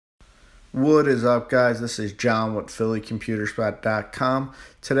What is up, guys? This is John with PhillyComputerSpot.com.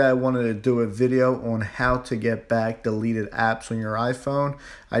 Today I wanted to do a video on how to get back deleted apps on your iPhone.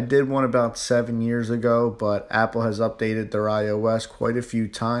 I did one about 7 years ago, but Apple has updated their iOS quite a few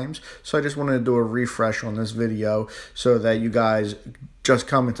times. So I just wanted to do a refresh on this video so that you guys just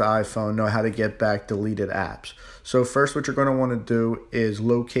coming to iPhone know how to get back deleted apps. So first, what you're going to want to do is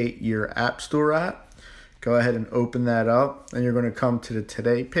locate your App Store app. Go ahead and open that up, and you're going to come to the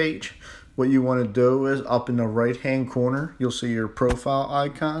Today page. What you want to do is up in the right hand corner, you'll see your profile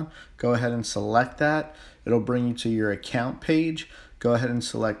icon. Go ahead and select that. It'll bring you to your account page. Go ahead and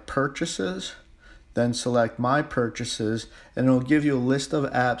select purchases, then select my purchases, and it'll give you a list of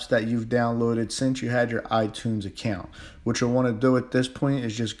apps that you've downloaded since you had your iTunes account. What you'll want to do at this point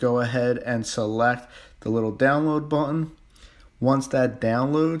is just go ahead and select the little download button. Once that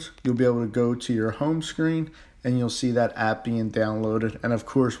downloads, you'll be able to go to your home screen and you'll see that app being downloaded. And of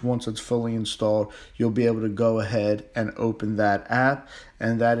course, once it's fully installed, you'll be able to go ahead and open that app.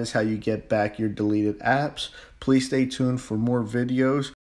 And that is how you get back your deleted apps. Please stay tuned for more videos.